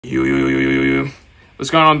Yo. What's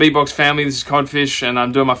going on, Beatbox family? This is Codfish, and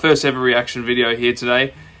I'm doing my first ever reaction video here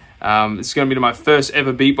today. It's going to be my first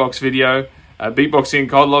ever beatbox video. Beatboxing in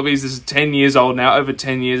COD lobbies. This is 10 years old now, over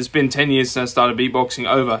 10 years. It's been 10 years since I started beatboxing,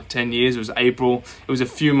 over 10 years. It was April. It was a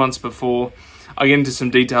few months before. I'll get into some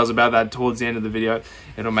details about that towards the end of the video.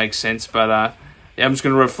 It'll make sense, but yeah, I'm just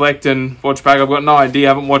going to reflect and watch back. I've got no idea. I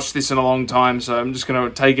haven't watched this in a long time, so I'm just going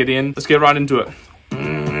to take it in. Let's get right into it.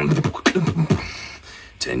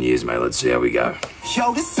 10 years, mate. Let's see how we go.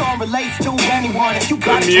 Yo, this song relates to anyone. If you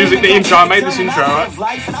got the music, the intro. I made this intro,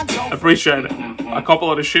 right? Appreciate it. I cop a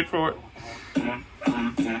lot of shit for it.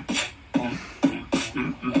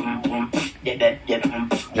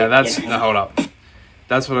 Yeah, that's... No, hold up.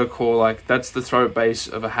 That's what I call, like, that's the throat bass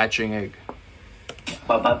of a hatching egg.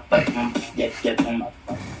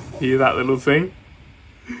 Hear that little thing?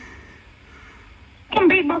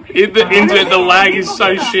 The lag is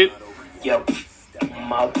so shit. The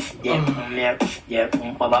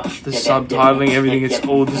subtitling, everything, it's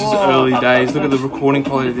all, this is early days. Look at the recording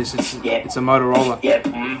quality of this, it's a Motorola.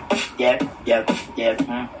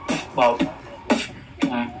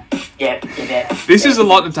 This is a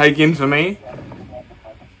lot to take in for me.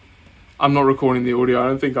 I'm not recording the audio, I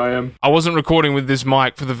don't think I am. I wasn't recording with this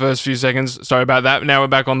mic for the first few seconds, sorry about that. Now we're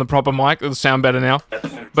back on the proper mic, it'll sound better now.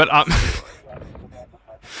 But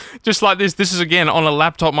just like this is again on a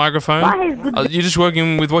laptop microphone. You're just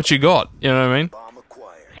working with what you got, you know what I mean?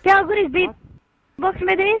 How good is Beatbox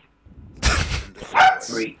Medities?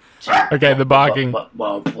 Okay, the barking.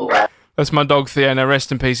 That's my dog Theo. Now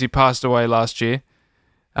rest in peace, he passed away last year.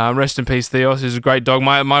 Rest in peace, Theo. He was a great dog.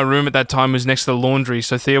 My room at that time was next to the laundry,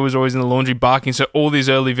 so Theo was always in the laundry barking. So all these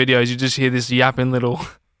early videos, you just hear this yapping little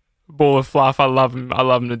ball of fluff. I love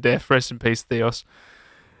him to death. Rest in peace, Theos.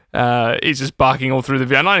 He's just barking all through the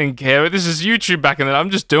video, and I didn't care. This is YouTube back in the day. I'm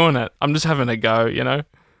just doing it. I'm just having a go, you know?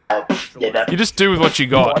 You just do with what you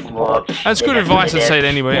got. That's good advice, I'd say it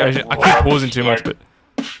anyway. I keep pausing too much, but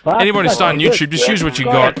anybody starting YouTube, just use what you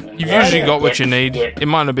got. You've usually got what you need. It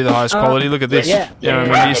might not be the highest quality. Look at this. You know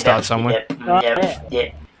what I mean? You start somewhere. That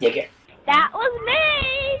was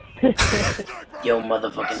me! Yo,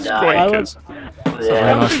 motherfucking dog. That's a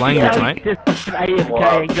very nice language, mate.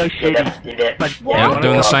 Yeah, I'm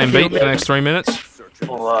doing the same beat for the next 3 minutes.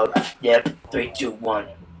 3, 2, 1,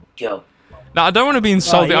 go. No, I don't want to be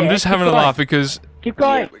insulting. I'm just having a laugh because keep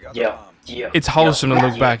going. It's wholesome to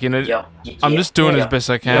look back, you know. I'm just doing as best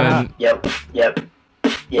I can. It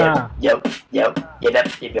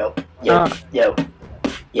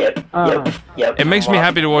makes me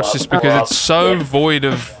happy to watch this because it's so void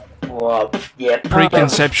of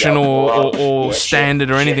preconception or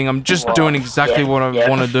standard or anything. I'm just doing exactly what I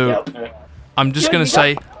want to do. I'm just gonna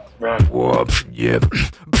say,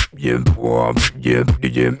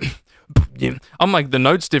 I'm like, the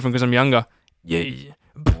note's different because I'm younger.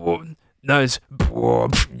 No, it's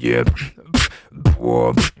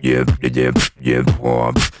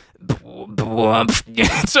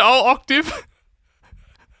it's a whole octave.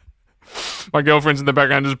 My girlfriend's in the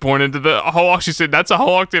background just pointed to the whole octave. She said, that's a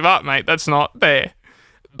whole octave up, mate. That's not there.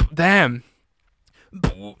 Damn.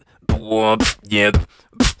 That's what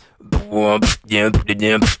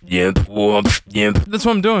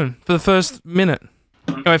I'm doing for the first minute.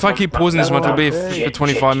 Anyway, if I keep pausing this much, it'll be for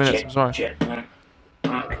 25 minutes. I'm sorry.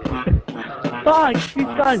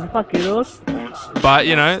 But,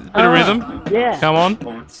 you know, a bit of rhythm. Yeah. Come on.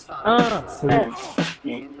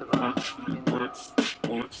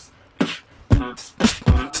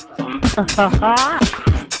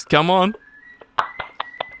 Come on.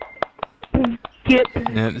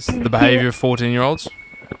 Yeah, this is the behaviour of 14-year-olds.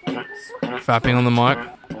 Fapping on the mic.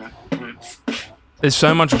 There's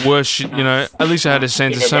so much worse shit, you know. At least I had a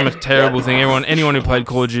sense of so much terrible thing. Anyone who played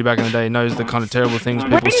Call of Duty back in the day knows the kind of terrible things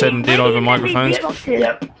people said and did over microphones.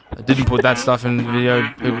 I didn't put that stuff in the video.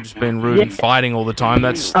 People just being rude and fighting all the time.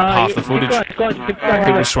 That's half the footage.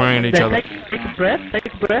 People swearing at each other.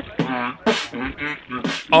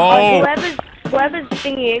 Oh! Whoever's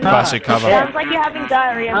singing, classic cover. sounds like you're having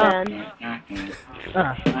diarrhea, man.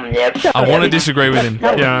 I want to disagree with him, you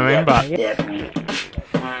know what I mean? But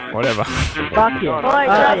whatever. Fuck you.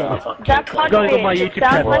 That's Go to my YouTube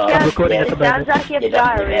channel. I'm recording at the moment. Sounds like you have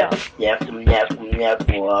diarrhea.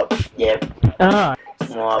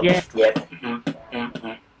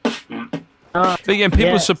 But again,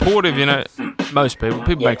 people are supportive, you know. Most people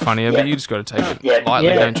make fun of you, but you just got to take it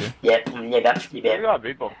lightly, don't you?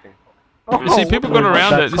 You see, people got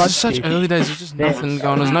around it. This is such early days. There's just nothing going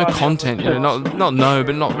on. There's no content, you know. Not no,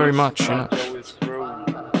 but not very much, you know.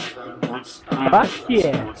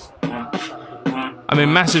 I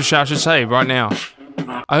mean, massive shout, I should say, right now.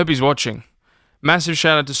 I hope he's watching. massive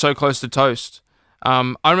shout out to So Close to Toast.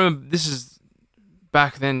 I remember this is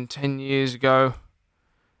back then, 10 years ago.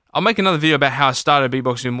 I'll make another video about how I started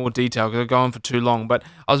beatboxing in more detail because I'll go on for too long. But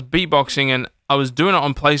I was beatboxing and I was doing it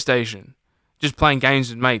on PlayStation, just playing games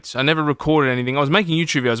with mates. I never recorded anything. I was making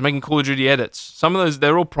YouTube videos, I was making Call of Duty edits. Some of those,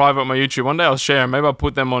 they're all private on my YouTube. One day I'll share them. Maybe I'll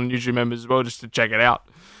put them on YouTube members as well just to check it out.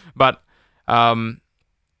 But, and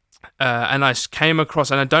I came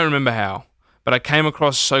across, and I don't remember how, but I came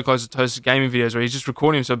across So Close to Toast gaming videos where he's just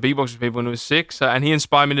recording himself beatboxing with people and it was sick. So, and he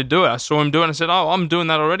inspired me to do it. I saw him do it and I said, oh, I'm doing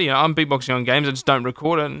that already. I'm beatboxing on games. I just don't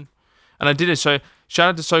record it. And I did it. So shout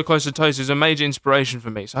out to So Close to Toast. He's a major inspiration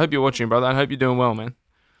for me. So I hope you're watching, brother. I hope you're doing well, man.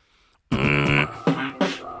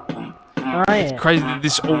 It's crazy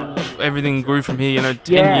that everything grew from here,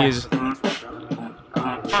 10 years.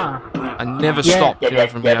 I never stopped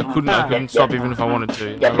from here. I couldn't stop even if I wanted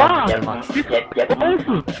to. I loved it so much.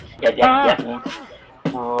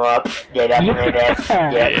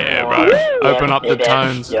 Yeah, bro. Open up the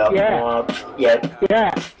tones.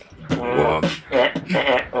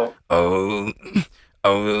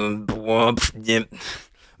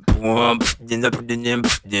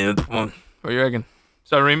 What do you reckon? Is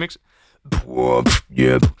that a remix?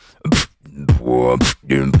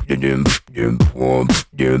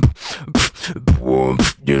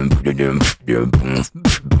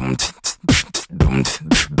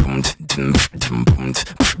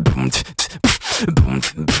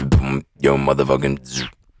 Yo, motherfucking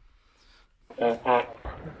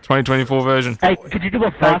 2024 version. Hey, could you do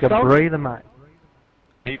a fast breather, mate?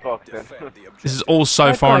 Beatbox. This is all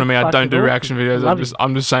so foreign to me. I don't do reaction videos.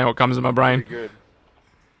 I'm just saying what comes in my brain.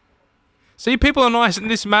 See, people are nice, and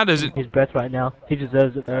this matters. His breath right now. He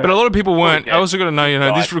deserves it, though. But a lot of people weren't. I also got to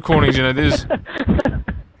know, this recordings, this.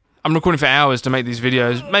 I'm recording for hours to make these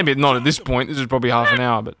videos. Maybe not at this point. This is probably half an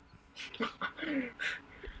hour, but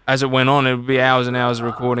as it went on, it would be hours and hours of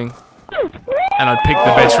recording, and I'd pick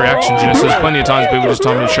the best reactions. So there's plenty of times people just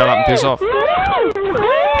told me to shut up and piss off.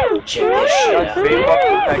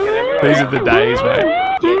 These are the days, mate.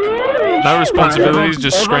 No responsibilities,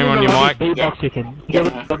 just scream on your mic.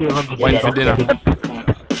 Waiting for dinner.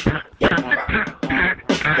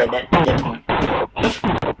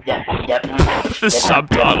 The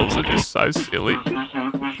subtitles are just so silly.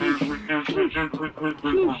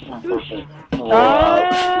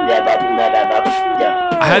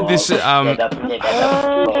 I had this, I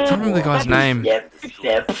can't remember the guy's name. I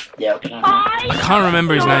can't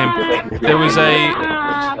remember his name. There was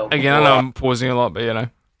again, I know I'm pausing a lot, but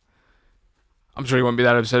I'm sure he won't be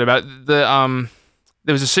that upset about it. There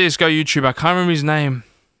was a CSGO YouTuber, I can't remember his name.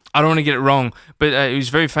 I don't want to get it wrong, but he was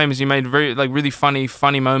very famous. He made really funny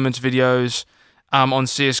moments videos on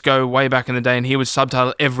CSGO way back in the day, and he would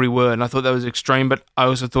subtitle every word, and I thought that was extreme, but I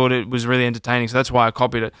also thought it was really entertaining, so that's why I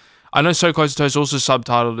copied it. I know So Close to Toast also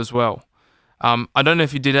subtitled as well. I don't know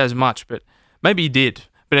if he did as much, but maybe he did.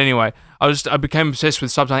 But anyway, I became obsessed with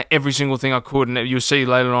subtitling every single thing I could, and you'll see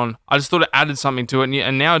later on. I just thought it added something to it,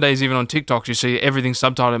 and nowadays, even on TikToks, you see everything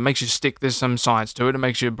subtitled. It makes you stick. There's some science to it. It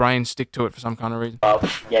makes your brain stick to it for some kind of reason.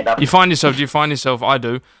 Do you find yourself? I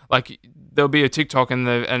do. Like, there'll be a TikTok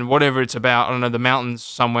and whatever it's about, I don't know, the mountains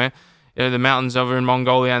somewhere. The mountains over in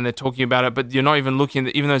Mongolia, and they're talking about it, but you're not even looking.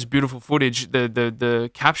 Even though it's beautiful footage, the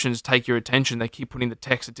captions take your attention. They keep putting the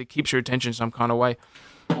text. It keeps your attention some kind of way.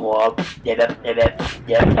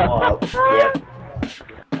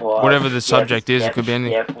 Whatever the subject is, it could be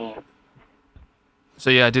anything. So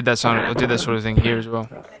yeah, I did that sort of thing here as well,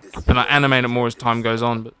 and I animate it more as time goes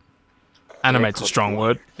on. But animate's a strong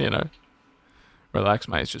word, Relax,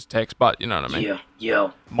 mate. It's just text, but you know what I mean.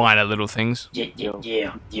 Minor little things.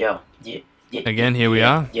 Again, here we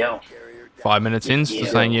are. 5 minutes in, still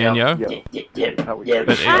saying yeah and yo.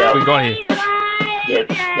 But we got here.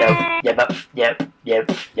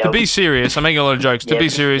 To be serious, I'm making a lot of jokes. To be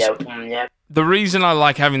serious, the reason I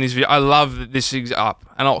like having this video, I love that this is up,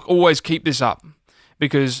 and I'll always keep this up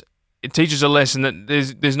because it teaches a lesson that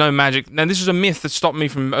there's no magic. Now, this is a myth that stopped me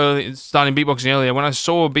from starting beatboxing earlier. When I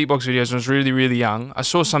saw beatbox videos when I was really, really young, I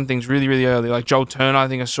saw some things really, really early, like Joel Turner. I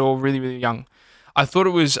think I saw really, really young. I thought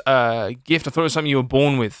it was a gift. I thought it was something you were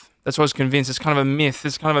born with. That's why I was convinced. It's kind of a myth.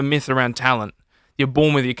 It's kind of a myth around talent. You're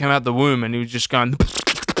born with it. You come out the womb and you're just going,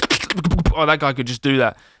 oh, that guy could just do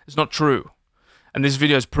that. It's not true. And these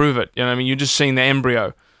videos prove it. You know what I mean? You're just seeing the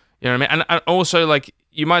embryo. You know what I mean? And also, like,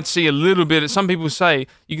 you might see a little bit, some people say,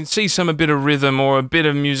 you can see a bit of rhythm or a bit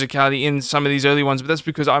of musicality in some of these early ones, but that's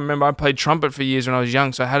because I remember I played trumpet for years when I was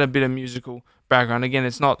young, so I had a bit of musical background. Again,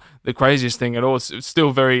 it's not the craziest thing at all. It's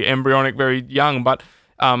still very embryonic, very young, but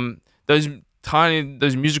those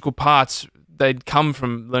musical parts, they'd come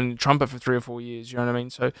from learning trumpet for 3 or 4 years, you know what I mean?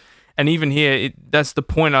 So And even here, that's the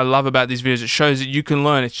point I love about these videos. It shows that you can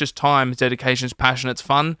learn. It's just time, it's dedication, it's passion, it's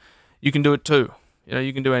fun. You can do it too. You know,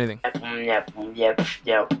 you can do anything.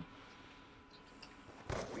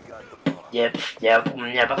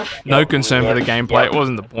 No concern for the gameplay. It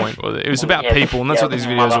wasn't the point, was it? It was about people, and that's what these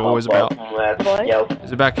videos are always about.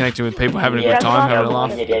 It's about connecting with people, having a good time, having a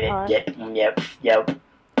laugh.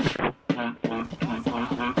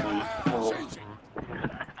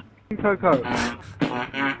 Coco.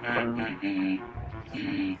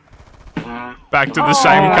 Back to the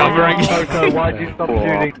same covering. Coco, why'd you stop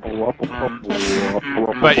shooting?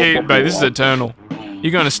 But this is eternal. You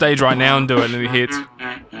go on a stage right now and do it, and it hits.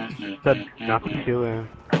 Said nothing to him.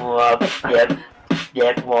 The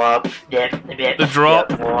drop.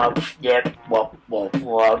 Come on.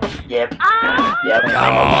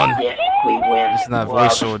 We win. Isn't that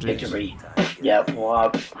voice sword, dude? Victory.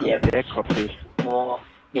 Codfish.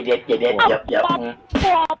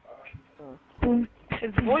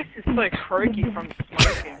 His voice is so croaky from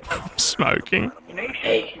smoking. Smoking.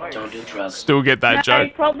 Hey, don't do drugs. Still get that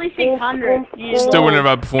joke. Probably 600 years Still, old. whenever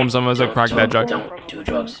I perform sometimes I crack that joke. Don't do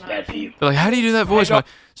drugs. Bad for you. They're like, how do you do that voice, mate?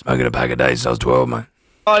 Smoking a pack a day since I was 12, mate.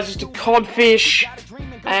 Guys, it's a Codfish,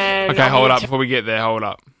 and Okay, hold up. Before we get there, hold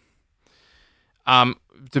up.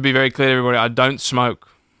 To be very clear to everybody, I don't smoke.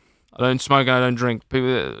 I don't smoke and I don't drink.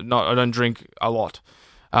 I don't drink a lot.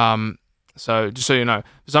 So just so you know,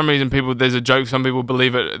 for some reason, there's a joke. Some people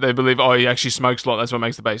believe it. They believe, oh, he actually smokes a lot. That's what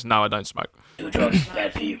makes the bass. No, I don't smoke. Do drugs.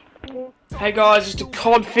 Bad for you. Hey guys, it's a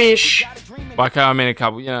Codfish. By okay, I mean a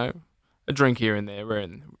couple. You know, a drink here and there.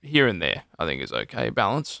 Here and there. I think is okay.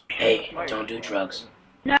 Balance. Hey, don't do drugs.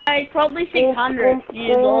 No, he's probably 600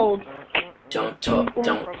 years old. Don't talk.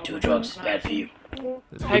 Don't do drugs. Bad for you.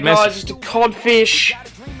 Hey guys, it's a Codfish,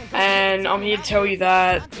 and I'm here to tell you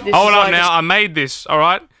that this Hold is up like now. I made this. All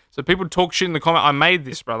right. So people talk shit in the comment. I made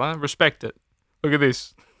this, brother. Respect it. Look at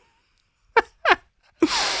this.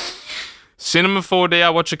 Cinema 4D. I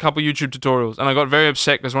watched a couple YouTube tutorials, and I got very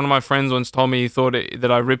upset because one of my friends once told me he thought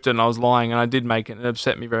that I ripped it and I was lying, and I did make it, and it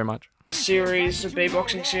upset me very much. series, a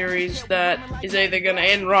beatboxing series that is either going to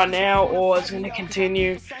end right now or it's going to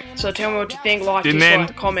continue. So tell me what you think, like,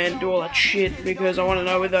 dislike, comment, do all that shit, because I want to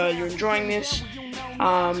know whether you're enjoying this.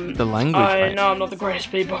 The language, mate. know I'm not the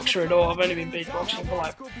greatest beatboxer at all. I've only been beatboxing for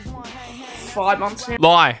like 5 months now.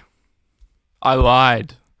 Lie. I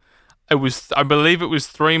lied. I believe it was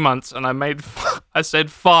 3 months, and I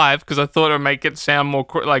said 5 because I thought it would make it sound more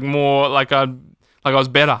like I was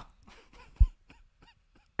better.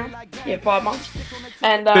 Yeah, 5 months.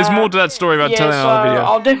 And there's more to that story about telling another video.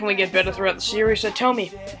 I'll definitely get better throughout the series. So tell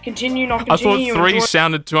me, continue, not continue. I thought 3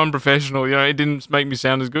 sounded too unprofessional. You know, it didn't make me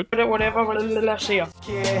sound as good. Whatever. See ya.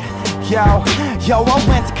 Yo, I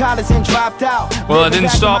went to college and dropped out. Well, I didn't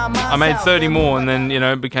stop. I made 30 more, and then, you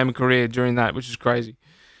know, it became a career during that, which is crazy.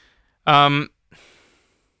 Yeah,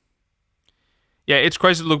 it's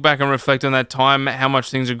crazy to look back and reflect on that time, how much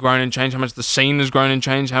things have grown and changed, how much the scene has grown and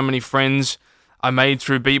changed, how many friends I made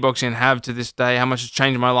through beatboxing and have to this day, how much it's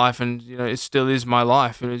changed my life, and, you know, it still is my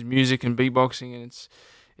life. It is music and beatboxing, and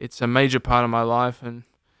it's a major part of my life, and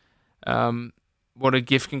what a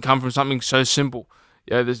gift can come from something so simple.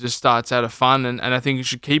 Yeah, this just starts out of fun, and I think you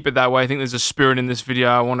should keep it that way. I think there's a spirit in this video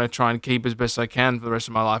I want to try and keep as best I can for the rest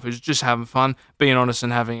of my life. It's just having fun, being honest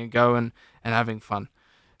and having a go and having fun.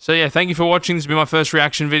 So yeah, thank you for watching. This has been my first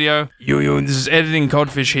reaction video. This is Editing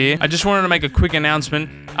Codfish here. I just wanted to make a quick announcement.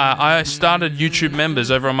 I started YouTube members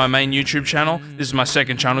over on my main YouTube channel. This is my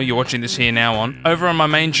second channel you're watching this here now on. Over on my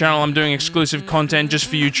main channel, I'm doing exclusive content just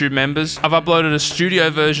for YouTube members. I've uploaded a studio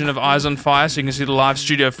version of Eyes on Fire so you can see the live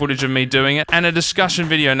studio footage of me doing it, and a discussion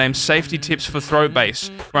video named Safety Tips for Throat Bass,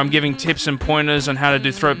 where I'm giving tips and pointers on how to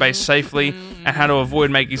do throat bass safely and how to avoid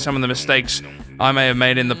making some of the mistakes I may have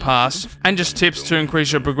made in the past, and just tips to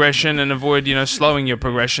increase your progression and avoid, you know, slowing your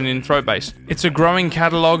progression in throat bass. It's a growing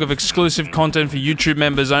catalog of exclusive content for YouTube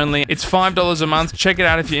members only. It's $5 a month. Check it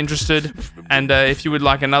out if you're interested, and if you would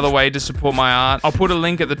like another way to support my art, I'll put a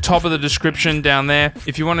link at the top of the description down there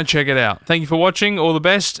if you want to check it out. Thank you for watching, all the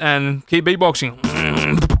best, and keep beatboxing.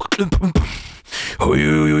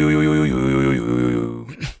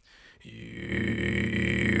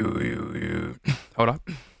 Hold up.